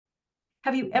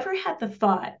Have you ever had the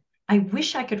thought, I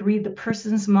wish I could read the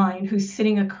person's mind who's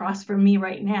sitting across from me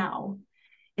right now,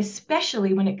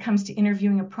 especially when it comes to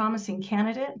interviewing a promising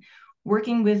candidate,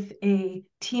 working with a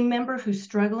team member who's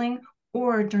struggling,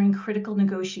 or during critical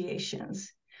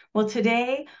negotiations? Well,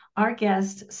 today, our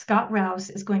guest, Scott Rouse,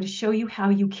 is going to show you how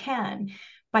you can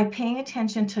by paying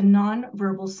attention to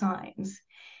nonverbal signs.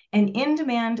 An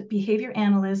in-demand behavior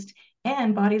analyst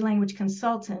and body language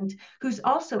consultant who's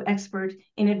also expert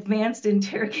in advanced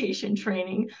interrogation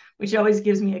training, which always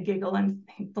gives me a giggle. I'm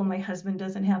thankful my husband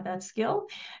doesn't have that skill.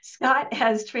 Scott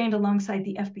has trained alongside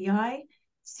the FBI,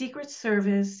 Secret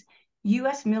Service,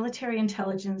 US military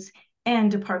intelligence,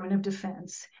 and Department of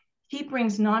Defense. He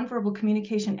brings nonverbal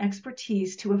communication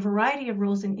expertise to a variety of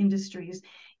roles and industries,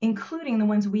 including the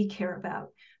ones we care about: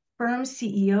 firm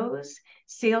CEOs,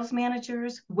 sales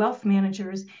managers, wealth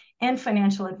managers, and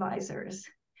financial advisors.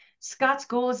 Scott's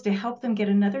goal is to help them get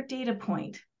another data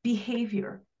point,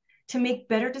 behavior, to make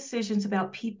better decisions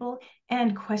about people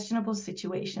and questionable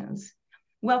situations.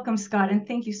 Welcome, Scott, and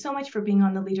thank you so much for being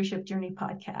on the Leadership Journey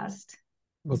podcast.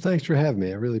 Well, thanks for having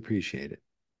me. I really appreciate it.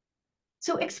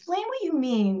 So explain what you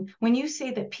mean when you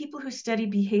say that people who study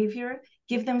behavior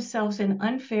give themselves an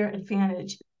unfair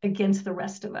advantage against the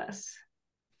rest of us.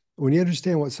 When you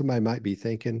understand what somebody might be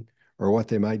thinking or what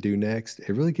they might do next,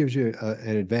 it really gives you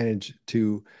an advantage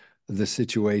to the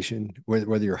situation,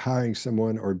 whether you're hiring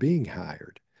someone or being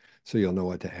hired. So you'll know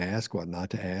what to ask, what not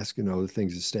to ask, the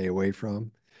things to stay away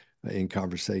from in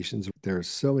conversations. There are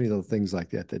so many little things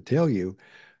like that that tell you,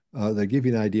 they give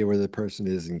you an idea whether the person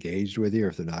is engaged with you or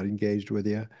if they're not engaged with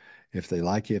you, if they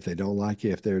like you, if they don't like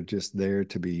you, if they're just there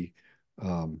to be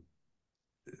um,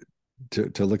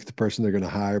 to look at the person they're going to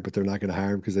hire, but they're not going to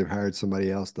hire them because they've hired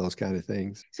somebody else, those kind of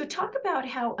things. So talk about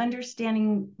how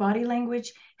understanding body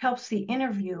language helps the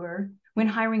interviewer when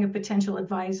hiring a potential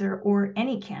advisor or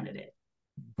any candidate.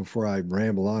 Before I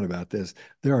ramble on about this,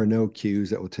 there are no cues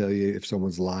that will tell you if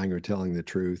someone's lying or telling the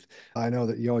truth. I know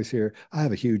that you always hear, I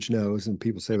have a huge nose, and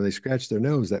people say when they scratch their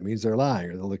nose, that means they're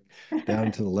lying, or they'll look down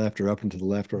and to the left or up and to the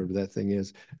left, or whatever that thing is.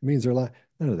 It means they're lying.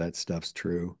 None of that stuff's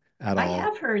true at I all.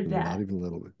 have heard Not that. even a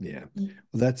little bit. Yeah.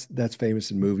 Well, that's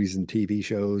famous in movies and TV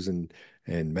shows and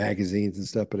magazines and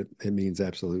stuff, but it means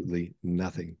absolutely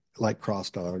nothing. Like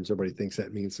crossed arms, everybody thinks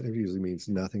that means it usually means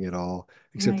nothing at all,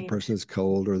 except the Right, person is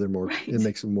cold or they're more, it right.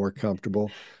 makes them more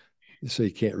comfortable. So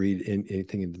you can't read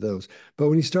anything into those. But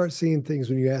when you start seeing things,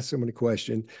 when you ask someone a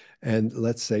question, and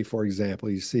let's say, for example,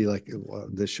 you see like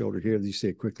this shoulder here, you see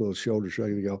a quick little shoulder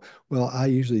shrug, and you go, well, I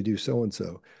usually do so and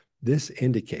so. This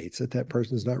indicates that that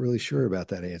person is not really sure about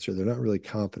that answer. They're not really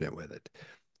confident with it.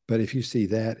 But if you see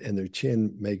that and their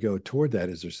chin may go toward that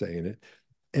as they're saying it,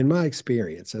 in my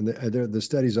experience, and the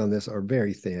studies on this are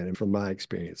very thin, and from my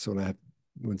experience, so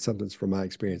when something's from my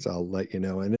experience, I'll let you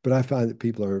know. And but I find that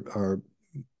people are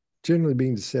generally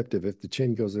being deceptive if the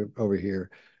chin goes over here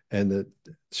and the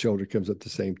shoulder comes up at the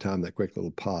same time, that quick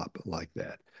little pop like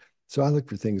that. So I look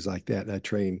for things like that, and I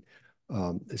train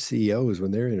CEOs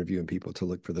when they're interviewing people to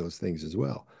look for those things as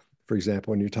well. For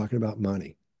example, when you're talking about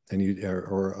money and you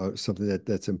or something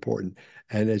that's important,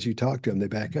 and as you talk to them, they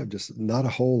back up just not a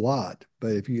whole lot,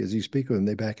 but if you as you speak with them,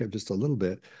 they back up just a little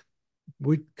bit.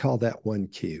 We call that one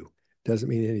cue. Doesn't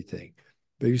mean anything.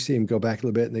 But you see them go back a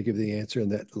little bit and they give the answer,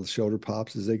 and that little shoulder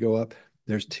pops as they go up.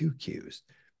 There's two cues.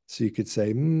 So you could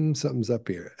say, something's up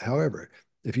here. However,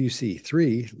 if you see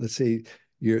three, let's say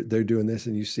they're doing this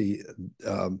and you see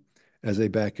as they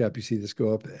back up, you see this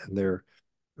go up and their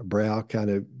brow kind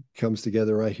of comes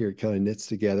together right here. It kind of knits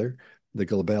together. The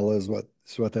glabella is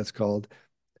what that's called.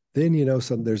 Then you know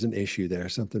there's an issue there.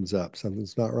 Something's up.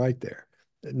 Something's not right there.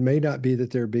 It may not be that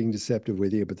they're being deceptive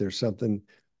with you, but there's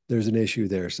an issue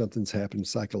there. Something's happened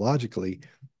psychologically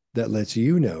that lets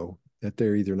you know that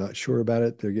they're either not sure about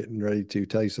it, they're getting ready to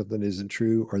tell you something isn't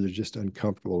true, or they're just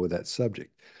uncomfortable with that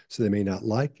subject. So they may not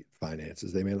like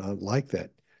finances. They may not like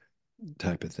that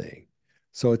type of thing.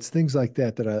 So it's things like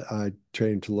that that I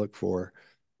train them to look for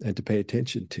and to pay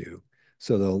attention to,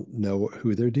 so they'll know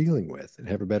who they're dealing with and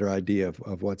have a better idea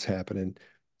of what's happening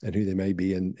and who they may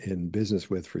be in business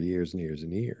with for years and years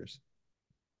and years.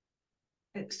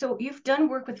 So you've done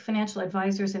work with financial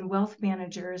advisors and wealth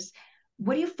managers.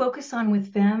 What do you focus on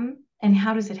with them, and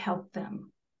how does it help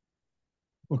them?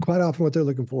 Well, quite often what they're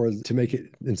looking for is, to make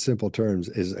it in simple terms,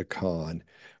 is a con.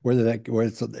 Where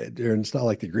it's not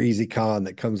like the greasy con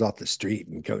that comes off the street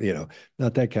and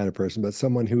not that kind of person, but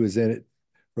someone who is in it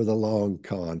for the long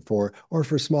con, or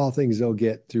for small things they'll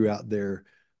get throughout their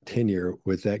tenure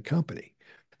with that company.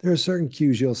 There are certain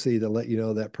cues you'll see that let you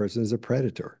know that person is a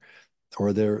predator.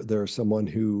 or they're someone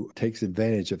who takes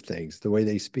advantage of things, the way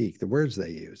they speak, the words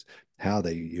they use, how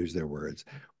they use their words.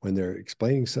 When they're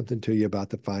explaining something to you about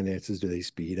the finances, do they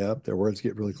speed up? Their words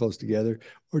get really close together,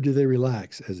 or do they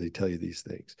relax as they tell you these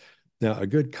things? Now, a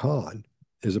good con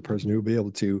is a person who will be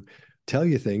able to tell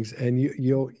you things, and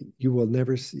you will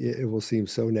never see, it will seem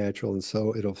so natural and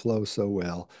so it'll flow so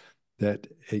well that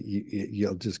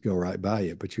you'll just go right by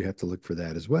you. But you have to look for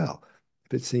that as well.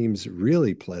 If it seems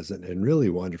really pleasant and really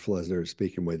wonderful as they're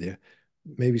speaking with you,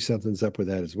 maybe something's up with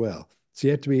that as well. So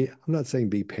you have to be, I'm not saying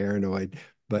be paranoid,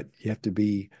 but you have to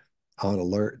be on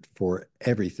alert for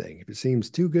everything. If it seems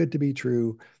too good to be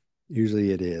true,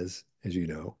 usually it is, as you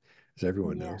know, as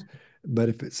everyone Yeah. knows. But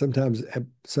if it sometimes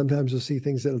you'll see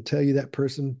things that'll tell you that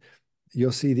person,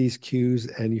 you'll see these cues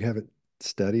and you haven't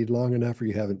studied long enough or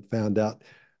you haven't found out,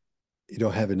 you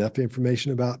don't have enough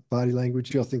information about body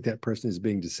language, you'll think that person is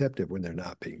being deceptive when they're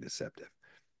not being deceptive,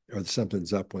 or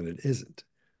something's up when it isn't.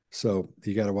 So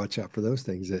you got to watch out for those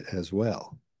things as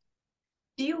well.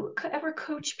 Do you ever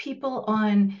coach people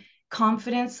on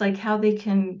confidence, like how they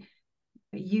can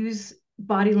use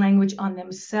body language on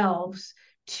themselves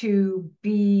to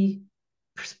be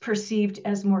perceived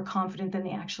as more confident than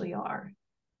they actually are?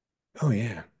 Oh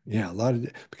yeah, yeah, a lot of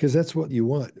because that's what you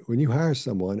want when you hire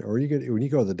someone, or when you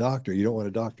go to the doctor. You don't want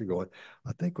a doctor going,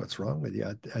 "I think what's wrong with you?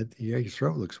 Yeah, your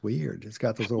throat looks weird. It's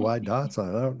got those little white dots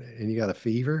on it, and you got a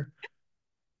fever."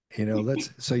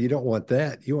 Let's so you don't want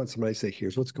that. You want somebody to say,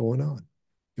 "Here's what's going on."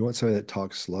 You want somebody that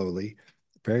talks slowly,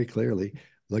 very clearly,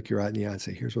 look you right in the eye and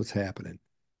say, "Here's what's happening.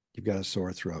 You've got a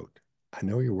sore throat. I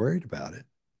know you're worried about it,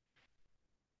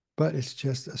 but it's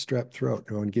just a strep throat.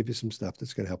 I'm going to give you some stuff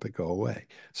that's going to help it go away."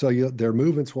 So their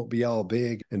movements won't be all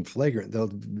big and flagrant.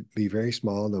 They'll be very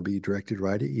small and they'll be directed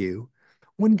right at you.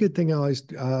 One good thing I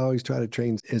always try to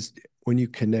train is when you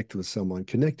connect with someone,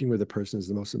 connecting with a person is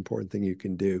the most important thing you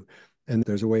can do. And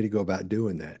there's a way to go about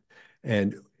doing that.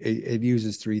 And it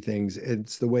uses three things.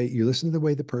 It's the way you listen to the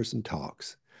way the person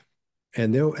talks.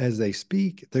 And as they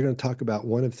speak, they're going to talk about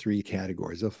one of three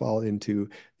categories. They'll fall into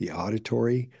the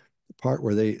auditory part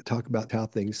where they talk about how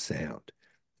things sound.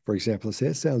 For example, say,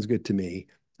 "It sounds good to me.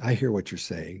 I hear what you're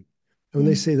saying." And when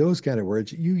they Mm. say those kind of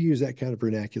words, you use that kind of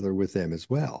vernacular with them as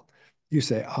well. You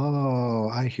say, "Oh,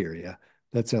 I hear you.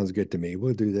 That sounds good to me.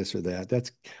 We'll do this or that.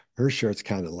 That's her shirt's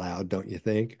kind of loud, don't you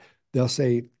think?" They'll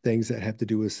say things that have to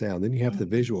do with sound. Then you have the Mm.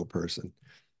 visual person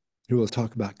who will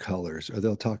talk about colors, or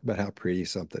they'll talk about how pretty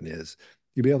something is.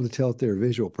 You'll be able to tell if they're a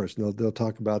visual person. They'll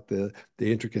talk about the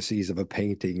intricacies of a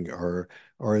painting, or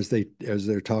as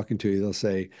they're talking to you, they'll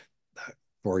say,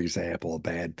 for example, a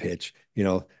bad pitch.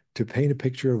 To paint a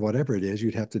picture of whatever it is,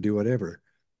 you'd have to do whatever,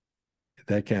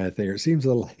 that kind of thing. Or it seems a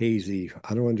little hazy.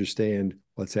 I don't understand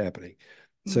what's happening.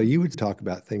 So Mm. you would talk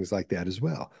about things like that as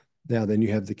well. Now, then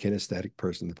you have the kinesthetic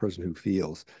person, the person who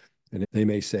feels, and they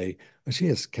may say, "Well, she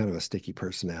has kind of a sticky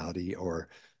personality," or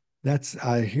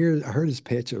I heard his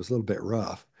pitch, it was a little bit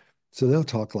rough. So they'll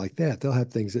talk like that. They'll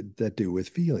have things that do with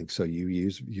feeling. So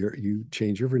you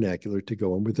change your vernacular to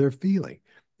go on with their feeling.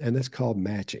 And that's called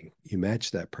matching. You match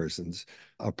that person's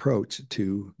approach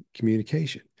to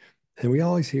communication. And we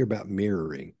always hear about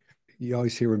mirroring. You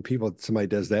always hear when somebody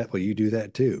does that, well, you do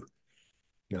that too.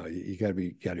 You gotta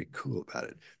be cool about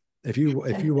it. If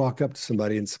you walk up to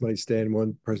somebody and somebody's standing,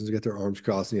 one person's got their arms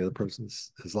crossed, and the other person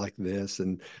is like this,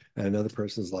 and another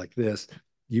person's like this.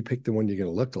 You pick the one you're going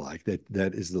to look like.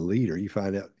 That is the leader. You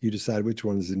find out. You decide which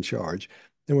one is in charge.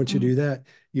 And once you Mm. do that,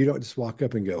 you don't just walk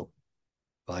up and go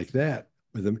like that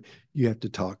with them. You have to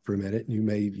talk for a minute, and you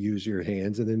may use your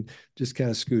hands, and then just kind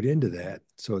of scoot into that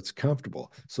so it's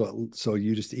comfortable. So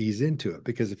you just ease into it,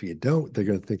 because if you don't, they're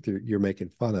going to think you're making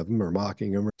fun of them or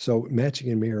mocking them. So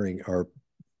matching and mirroring are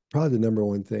probably the number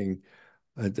one thing.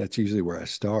 That's usually where I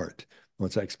start.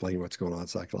 Once I explain what's going on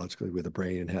psychologically with the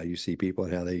brain and how you see people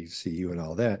and how they see you and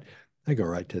all that, I go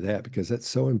right to that, because that's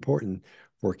so important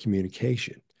for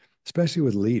communication, especially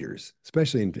with leaders,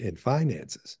 especially in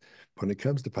finances. When it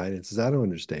comes to finances, I don't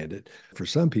understand it. For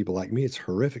some people like me, it's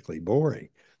horrifically boring.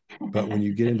 But when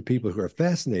you get into people who are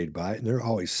fascinated by it, and they're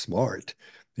always smart,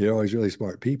 they're always really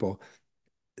smart people,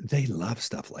 they love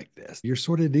stuff like this. You're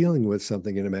sort of dealing with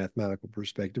something in a mathematical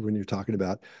perspective when you're talking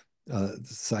about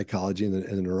psychology and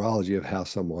the neurology of how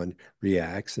someone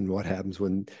reacts and what happens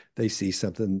when they see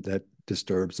something that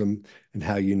disturbs them and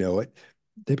how you know it.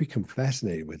 They become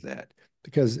fascinated with that,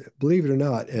 because believe it or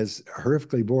not, as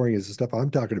horrifically boring as the stuff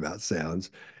I'm talking about sounds,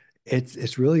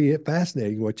 it's really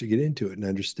fascinating once you get into it and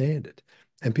understand it.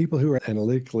 And people who are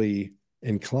analytically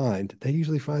inclined, they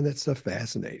usually find that stuff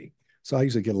fascinating. So I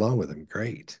usually get along with them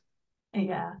great.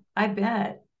 Yeah, I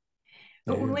bet.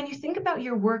 Yeah. When you think about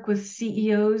your work with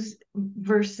CEOs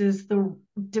versus the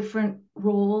different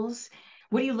roles,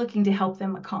 what are you looking to help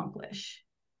them accomplish?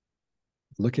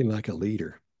 Looking like a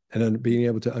leader and being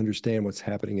able to understand what's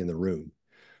happening in the room.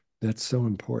 That's so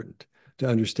important to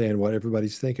understand what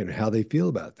everybody's thinking, how they feel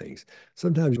about things.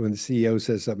 Sometimes when the CEO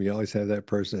says something, you always have that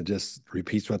person that just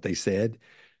repeats what they said,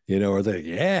 or they,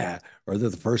 yeah, or they're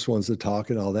the first ones to talk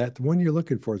and all that. The one you're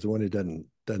looking for is the one who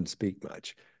doesn't speak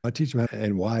much. I teach them how,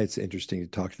 and why it's interesting to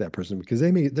talk to that person because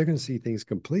they're going to see things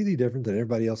completely different than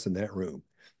everybody else in that room.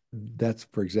 That's,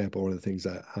 for example, one of the things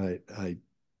I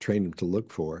train them to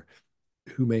look for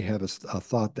who may have a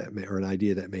thought that may or an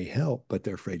idea that may help, but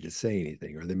they're afraid to say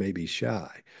anything, or they may be shy,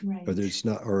 or Right. there's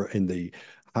not, or in the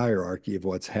hierarchy of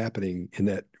what's happening in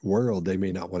that world, they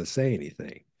may not want to say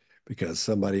anything because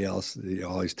somebody else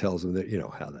always tells them that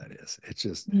how that is. It's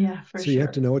just Yeah, for so you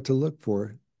have to sure. know what to look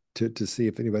for to see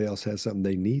if anybody else has something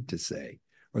they need to say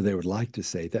or they would like to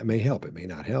say. That may help. It may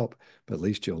not help, but at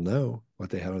least you'll know what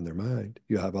they had on their mind.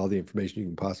 You'll have all the information you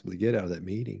can possibly get out of that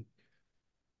meeting.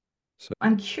 So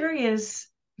I'm curious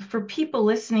for people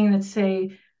listening that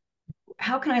say,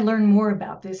 how can I learn more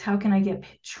about this? How can I get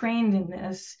trained in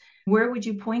this? Where would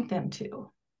you point them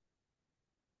to?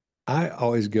 I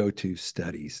always go to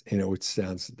studies, which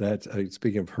sounds that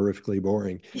speaking of horrifically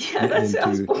boring, Yeah, getting that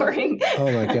sounds into, boring.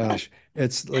 oh my gosh,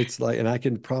 it's like, and I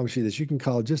can promise you this, you can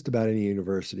call just about any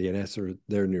university and ask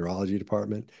their neurology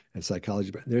department and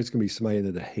psychology, but there's going to be somebody in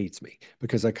there that hates me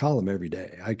because I call them every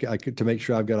day. I could to make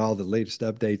sure I've got all the latest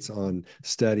updates on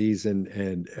studies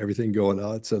and everything going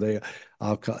on. So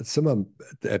I'll call some of them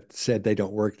have said they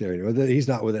don't work there anymore. He's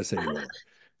not with us anymore.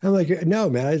 I'm like, no,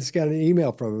 man, I just got an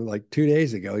email from him like 2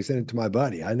 days ago. He sent it to my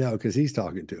buddy. I know because he's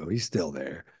talking to him. He's still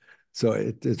there. So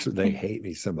they hate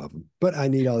me, some of them, but I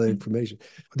need all the information.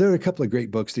 There are a couple of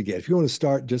great books to get. If you want to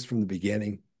start just from the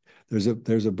beginning, there's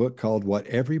a book called What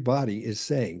Everybody Is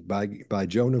Saying by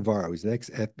Joe Navarro. He's an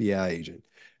ex-FBI agent.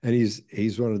 And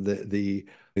he's one of the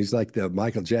he's like the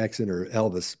Michael Jackson or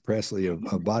Elvis Presley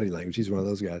of body language. He's one of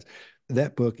those guys.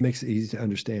 That book makes it easy to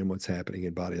understand what's happening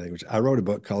in body language. I wrote a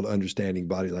book called Understanding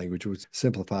Body Language, which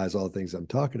simplifies all the things I'm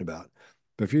talking about.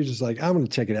 But if you're just like, I'm going to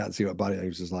check it out and see what body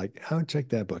language is like, I would check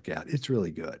that book out. It's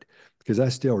really good because I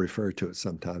still refer to it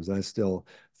sometimes. And I still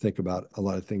think about a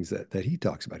lot of things that he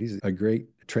talks about. He's a great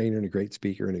trainer and a great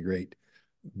speaker and a great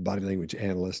body language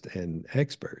analyst and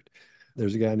expert.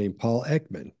 There's a guy named Paul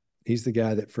Ekman. He's the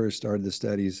guy that first started the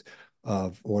studies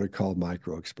of what are called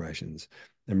micro expressions.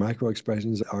 And micro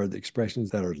expressions are the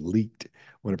expressions that are leaked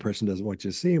when a person doesn't want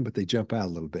you to see them, but they jump out a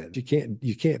little bit.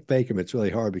 You can't fake them. It's really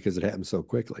hard because it happens so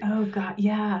quickly. Oh God,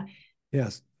 yeah.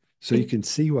 Yes. So you It, can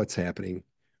see what's happening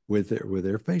with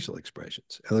their facial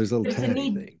expressions. And there's little it's a tiny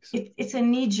knee things. it's a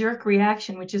knee-jerk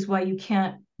reaction, which is why you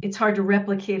can't, it's hard to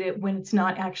replicate it when it's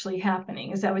not actually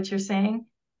happening. Is that what you're saying?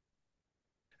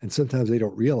 And sometimes they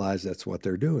don't realize that's what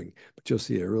they're doing. But you'll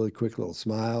see a really quick little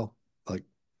smile, like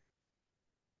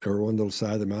or one little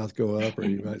side of the mouth go up, or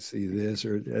you might see this,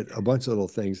 or a bunch of little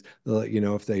things. They'll let you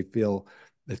know if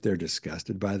they're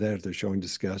disgusted by that, if they're showing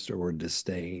disgust or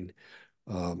disdain,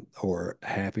 or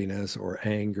happiness or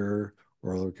anger,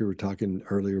 or like we were talking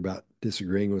earlier about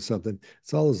disagreeing with something.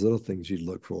 It's all those little things you'd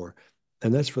look for.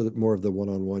 And that's for more of the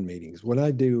one-on-one meetings. When I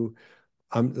do,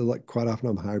 I'm like quite often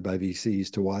I'm hired by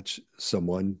VCs to watch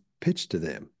someone pitch to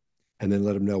them and then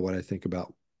let them know what I think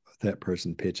about that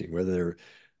person pitching, whether they're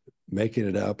making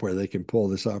it up where they can pull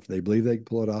this off. They believe they can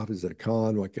pull it off. Is it a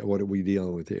con? What are we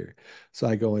dealing with here? So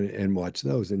I go in and watch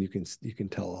those, and you can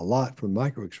tell a lot from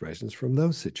micro expressions from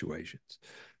those situations.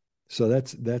 So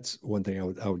that's one thing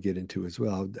I would get into as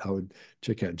well. I would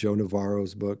check out Joe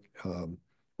Navarro's book,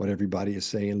 What Everybody Is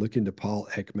Saying. Look into Paul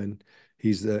Ekman.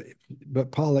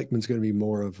 But Paul Ekman's going to be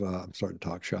more of. I'm starting to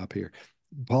talk shop here.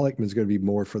 Paul Ekman's going to be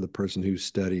more for the person who's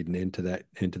studied and into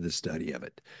the study of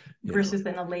it. You know. Versus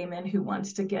than a layman who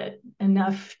wants to get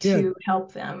enough Yeah, to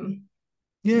help them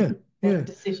yeah, make better yeah.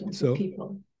 decisions with So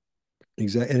people.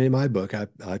 exactly. And in my book,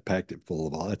 I packed it full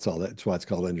of all. That's all. That's why it's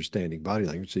called understanding body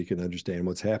language, so you can understand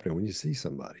what's happening when you see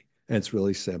somebody. And it's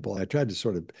really simple. I tried to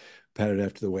sort of pat it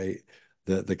after the way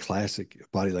the classic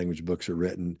body language books are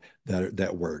written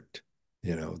that worked.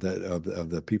 That of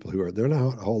the people who are there are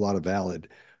not a whole lot of valid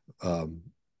um,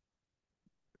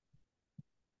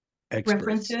 experts.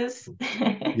 References.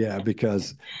 Yeah,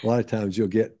 because a lot of times you'll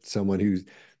get someone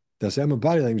they'll say, I'm a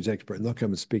body language expert, and they'll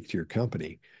come and speak to your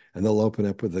company, and they'll open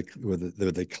up with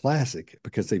the classic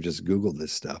because they've just Googled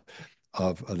this stuff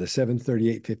of the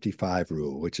 73855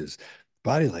 rule, which is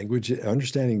body language,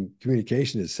 understanding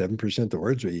communication is 7% the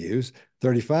words we use,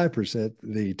 35%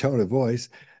 the tone of voice,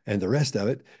 and the rest of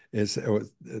it is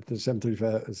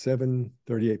 735,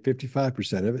 738,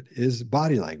 55% of it is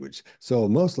body language. So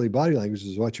mostly body language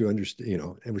is what you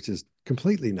understand, which is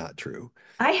completely not true.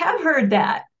 I have heard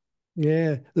that.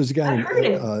 Yeah, there's a guy I've named heard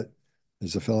it.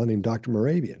 there's a fellow named Dr.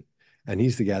 Moravian, and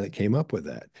he's the guy that came up with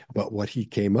that. But what he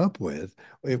came up with,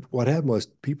 what happened was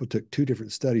people took two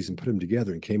different studies and put them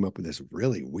together and came up with this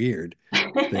really weird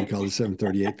thing called the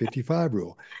 738-55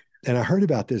 rule. And I heard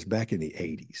about this back in the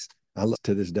 80s.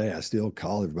 To this day, I still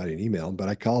call everybody and email him, but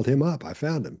I called him up. I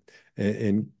found him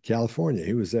in California.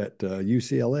 He was at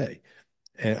UCLA,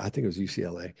 and I think it was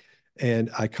UCLA. And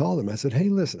I called him. I said, "Hey,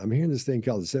 listen, I'm hearing this thing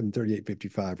called the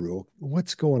 738-55 rule.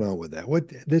 What's going on with that? What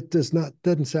that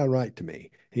doesn't sound right to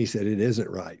me." He said, "It isn't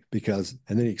right because,"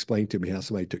 and then he explained to me how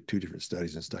somebody took two different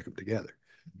studies and stuck them together.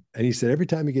 And he said, "Every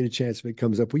time you get a chance, if it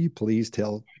comes up, will you please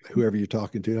tell whoever you're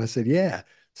talking to?" And I said, "Yeah."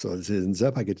 So as it ends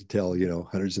up, I get to tell,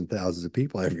 hundreds and thousands of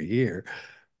people every year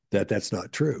that that's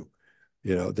not true.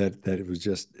 That it was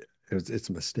just, it's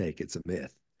a mistake. It's a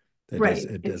myth. Right.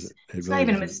 It It's doesn't, it it's not really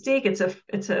even a doesn't. mistake.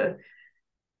 It's a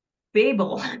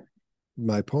fable.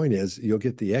 My point is, you'll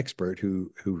get the expert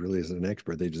who really isn't an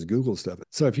expert. They just Google stuff.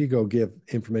 So if you go give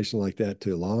information like that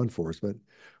to law enforcement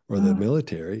or the Oh,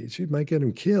 military, it might get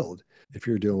them killed. If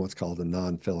you're doing what's called a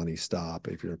non-felony stop,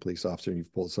 if you're a police officer and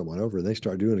you've pulled someone over and they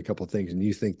start doing a couple of things and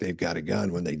you think they've got a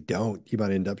gun when they don't, you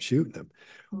might end up shooting them.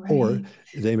 Or right.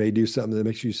 they may do something that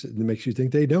makes you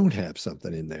think they don't have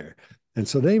something in there, and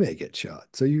so they may get shot.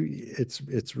 So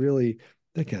it's really,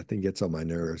 that kind of thing gets on my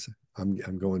nerves.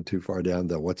 I'm going too far down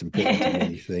the what's important to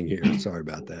me thing here. Sorry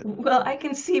about that. Well, I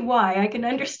can see why. I can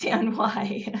understand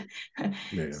why.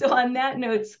 Yeah. So, on that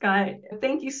note, Scott,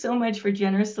 thank you so much for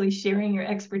generously sharing your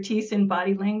expertise in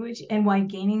body language and why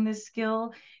gaining this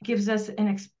skill gives us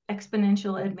an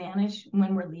exponential advantage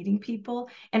when we're leading people,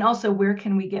 and also where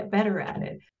can we get better at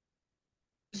it.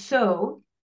 So,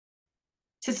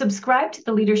 to subscribe to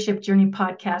the Leadership Journey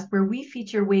podcast, where we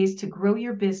feature ways to grow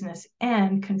your business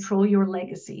and control your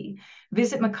legacy,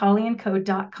 visit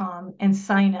MacaulayandCo.com and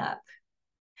sign up.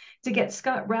 To get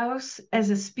Scott Rouse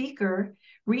as a speaker,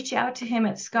 reach out to him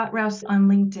at Scott Rouse on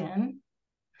LinkedIn.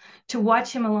 To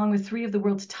watch him along with three of the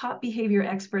world's top behavior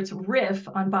experts riff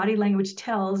on body language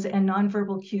tells and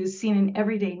nonverbal cues seen in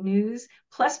everyday news,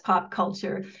 plus pop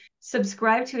culture,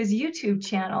 subscribe to his YouTube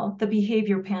channel, The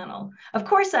Behavior Panel. Of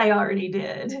course, I already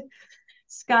did.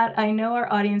 Scott, I know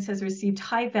our audience has received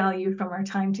high value from our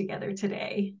time together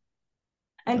today.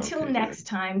 Until Okay, good. next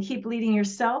time, keep leading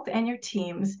yourself and your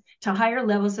teams to higher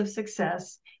levels of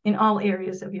success in all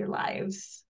areas of your lives.